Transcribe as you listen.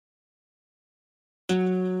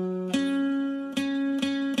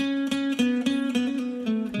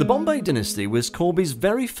The Bombay Dynasty was Corby's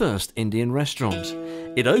very first Indian restaurant.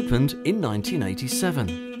 It opened in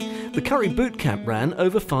 1987. The curry boot camp ran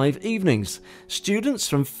over 5 evenings. Students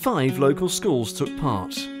from 5 local schools took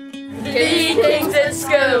part. Eat things at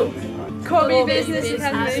school. Corby Business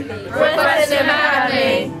Academy. Breakfast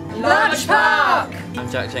Academy. Lunch Park. I'm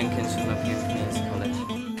Jack Jenkins from Love Youth Community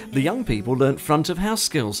College. The young people learnt front of house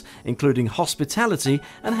skills, including hospitality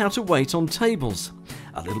and how to wait on tables.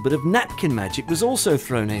 A little bit of napkin magic was also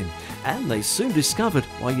thrown in, and they soon discovered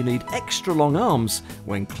why you need extra long arms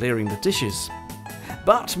when clearing the dishes.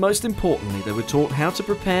 But most importantly, they were taught how to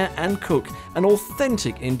prepare and cook an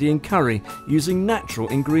authentic Indian curry using natural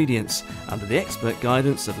ingredients under the expert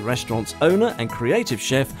guidance of the restaurant's owner and creative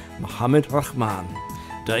chef, Mohammed Rahman.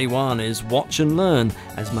 Day one is watch and learn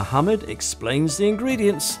as Mohammed explains the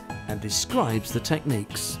ingredients and describes the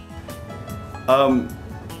techniques.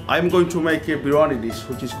 I'm going to make a biryani dish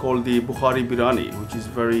which is called the Bukhari biryani, which is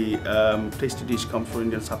very tasty dish, comes from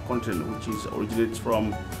Indian subcontinent, which is originates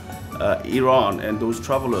from Iran, and those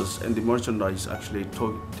travelers and the merchandise actually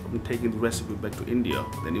taking the recipe back to India.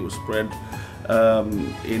 Then it was spread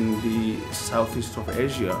in the southeast of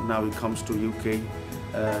Asia. Now it comes to UK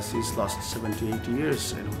since last 70-80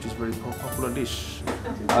 years, and which is very popular dish.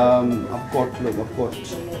 I've got.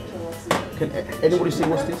 Can anybody see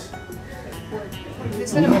what's this?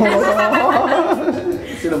 Cinnamon.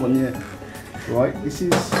 Cinnamon, yeah. Right. This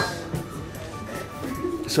is.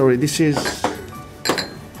 Sorry, this is.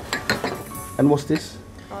 And what's this?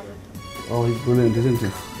 Oh, it's brilliant, isn't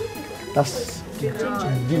it? That's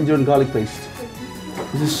ginger and garlic paste.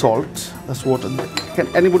 This is salt. That's water. Can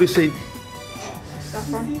anybody say?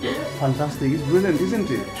 Fantastic! It's brilliant, isn't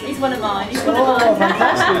it? He's one of mine. He's one of mine. Oh,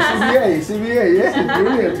 fantastic! CBA, yeah,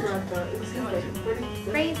 brilliant.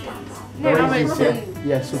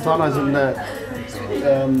 Yeah, sultana is in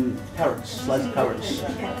carrots, sliced carrots,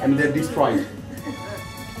 and they're deep fried.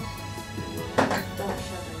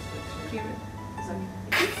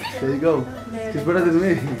 There you go. It's better than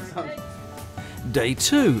me. Day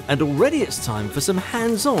 2, and already it's time for some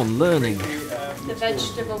hands-on learning. The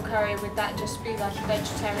vegetable curry, would that just be like a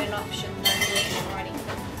vegetarian option, no meat or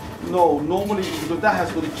anything? No, normally because that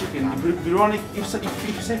has got the chicken. Biryani, if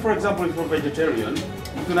you say for example if you're vegetarian,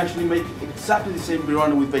 you can actually make exactly the same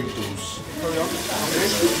biryani with vegetables.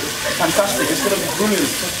 Fantastic, it's going to be brilliant.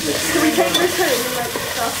 Can we take this home and make the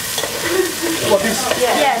stuff? What, this?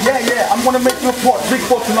 Yeah. I'm going to make you a pot, big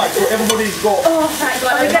pot tonight, so everybody's got. Oh, thank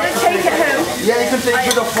God. Are we going to take it home? Yeah, you can take a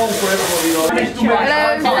bit of home for everybody.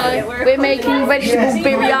 Hello, we're making vegetable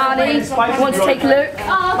biryani. Want to take a look?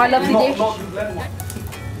 My lovely dish. To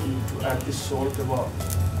add this salt about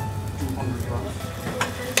 200 grams.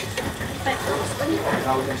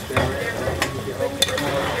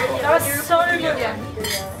 That's so good.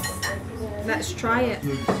 Let's try it.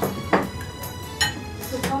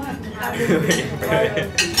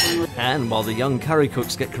 And while the young curry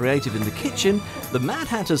cooks get creative in the kitchen, the Mad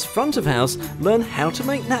Hatter's front of house learn how to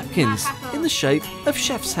make napkins in the shape of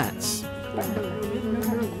chef's hats.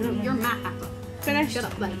 You're Mad Hatter. Finish. Shut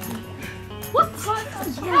up, mate. What?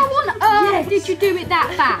 How on earth did you do it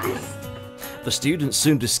that fast? The students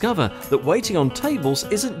soon discover that waiting on tables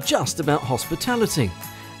isn't just about hospitality,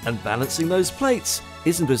 and balancing those plates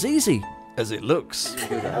isn't as easy as it looks.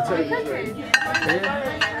 There we go.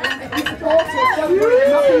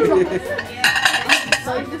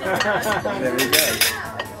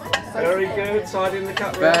 Very good, side in the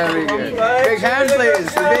cut. Very good. Big hand, please.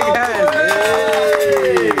 Big hand.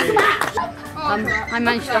 I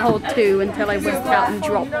managed to hold 2 until I went out and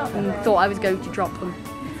dropped and thought I was going to drop them.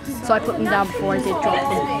 So I put them down before I did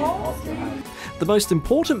drop them. The most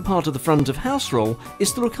important part of the front of house role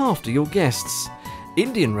is to look after your guests.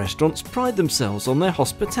 Indian restaurants pride themselves on their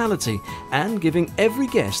hospitality and giving every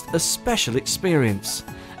guest a special experience.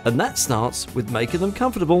 And that starts with making them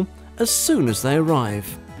comfortable as soon as they arrive.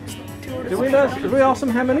 Did we ask them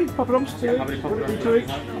how many poppadoms? 2 each?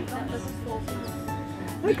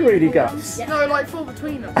 They're greedy guts. No, like 4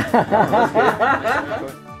 between them.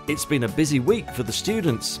 It's been a busy week for the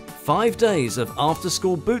students. 5 days of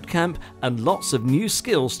after-school boot camp and lots of new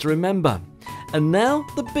skills to remember. And now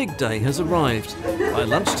the big day has arrived. By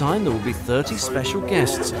lunchtime there will be 30 special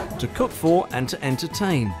guests to cook for and to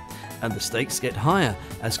entertain. And the stakes get higher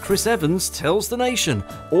as Chris Evans tells the nation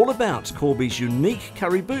all about Corby's unique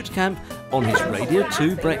curry boot camp on his Radio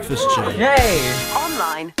 2 breakfast show. Yay!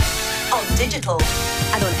 Online, on digital,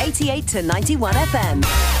 and on 88 to 91 FM.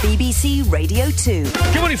 BBC Radio 2.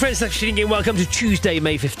 Good morning, friends. Thanks for tuning in. Welcome to Tuesday,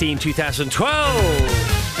 May 15,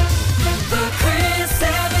 2012.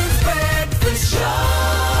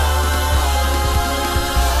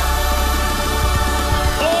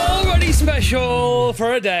 all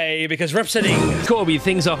for a day, because representing Corby,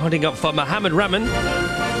 things are hunting up for Mohammed Rahman,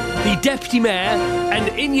 the Deputy Mayor and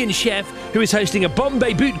Indian chef who is hosting a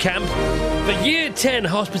Bombay boot camp for Year 10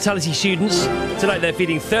 hospitality students. Tonight they're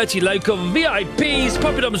feeding 30 local VIPs,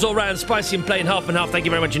 poppadoms all round, spicy and plain, half and half. Thank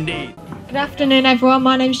you very much indeed. Good afternoon everyone,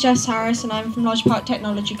 my name's Jess Harris and I'm from Lodge Park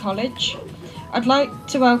Technology College. I'd like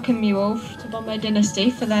to welcome you all to Bombay Dynasty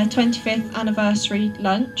for their 25th anniversary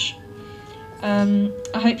lunch. I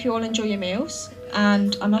hope you all enjoy your meals,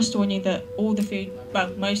 and I must warn you that all the food,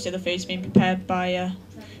 well, most of the food's been prepared by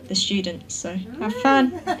the students, so have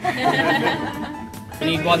fun. We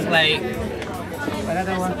need one plate.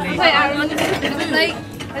 Another one plate. Wait, Aaron, another plate.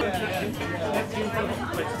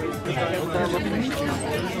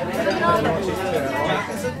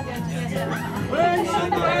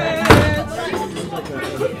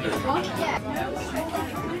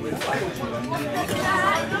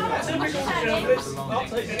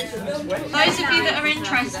 Those of you that are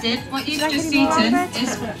interested, what you've just eaten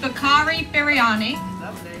is Bukhari biryani,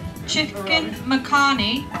 chicken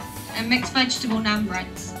makhani, and mixed vegetable naan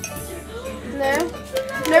breads.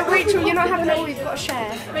 No, Rachel, you're not having it all, you've got to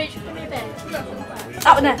share. Rachel, give me a bit.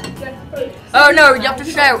 That one there. Oh no, you have to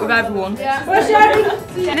share it with everyone. Yeah.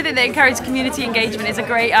 Anything that encourages community engagement is a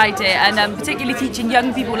great idea, and particularly teaching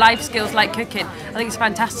young people life skills like cooking. I think it's a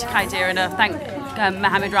fantastic idea, and thank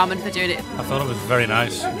Mohammed Rahman for doing it. I thought it was very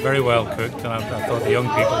nice, very well cooked, and I thought the young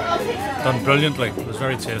people done brilliantly. It was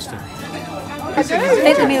very tasty. I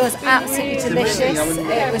think the meal was absolutely delicious.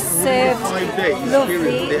 It was served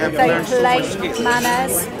lovely, very polite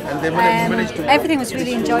manners. Everything was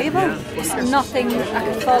really enjoyable. There's nothing I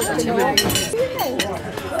could fault at all.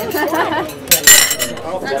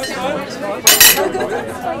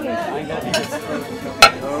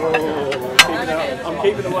 I'm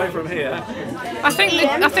keeping away from here. I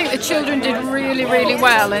think the children did really, really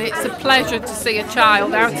well, and it's a pleasure to see a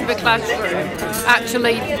child out of a classroom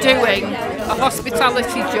actually doing a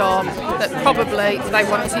hospitality job that probably they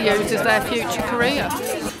want to use as their future career.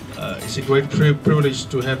 It's a great privilege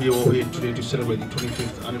to have you all here today to celebrate the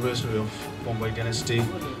 25th anniversary of Bombay Dynasty.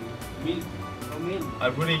 I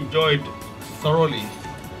really enjoyed thoroughly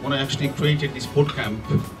when I actually created this boot camp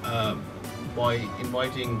by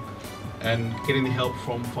inviting and getting the help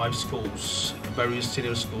from 5 schools, various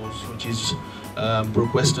senior schools, which is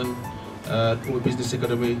Brook Western, Corby Business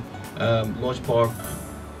Academy, Lodge Park,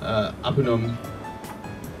 Uppingham.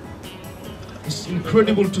 It's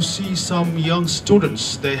incredible to see some young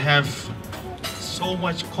students. They have so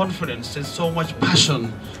much confidence and so much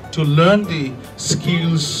passion to learn the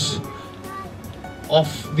skills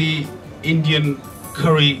of the Indian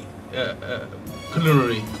curry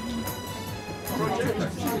culinary.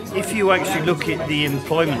 If you actually look at the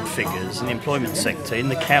employment figures in the employment sector in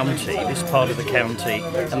the county, this part of the county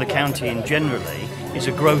and the county in generally is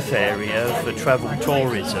a growth area for travel,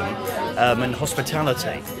 tourism and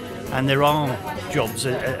hospitality, and there are jobs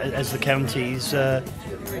as the county's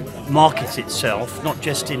markets itself, not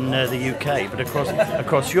just in the UK but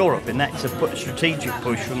across Europe, and that's a strategic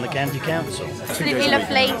push from the county council. Absolutely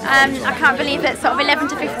lovely. I can't believe that sort of 11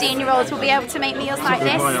 to 15-year-olds will be able to make meals like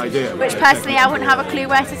this, which personally I wouldn't have a clue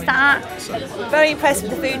where to start. Very impressed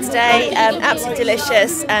with the food today, absolutely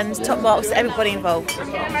delicious and top marks to everybody involved.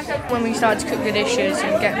 When we started to cook the dishes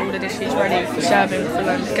and get all the dishes ready for serving for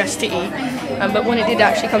the guests to eat, but when it did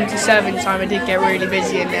actually come to serving time, it did get really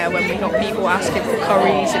busy in there when we got people asking for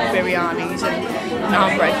curries and biryanis and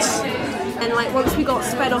naan breads. And like once we got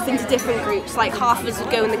spread off into different groups, like half of us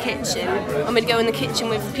would go in the kitchen, and we'd go in the kitchen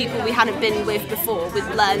with people we hadn't been with before. We'd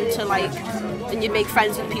learn to and you'd make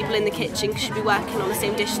friends with people in the kitchen because you'd be working on the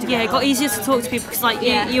same dish together. Yeah, it got easier to talk to people because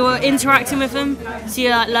you were interacting with them, so you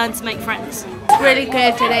learn to make friends. It's really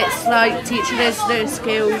good, and it's like teaching us those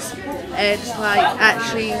skills. It's like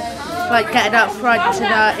actually getting up front to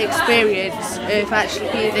that experience of actually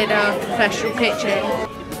being in a professional kitchen.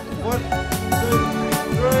 1, 2,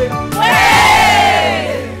 3.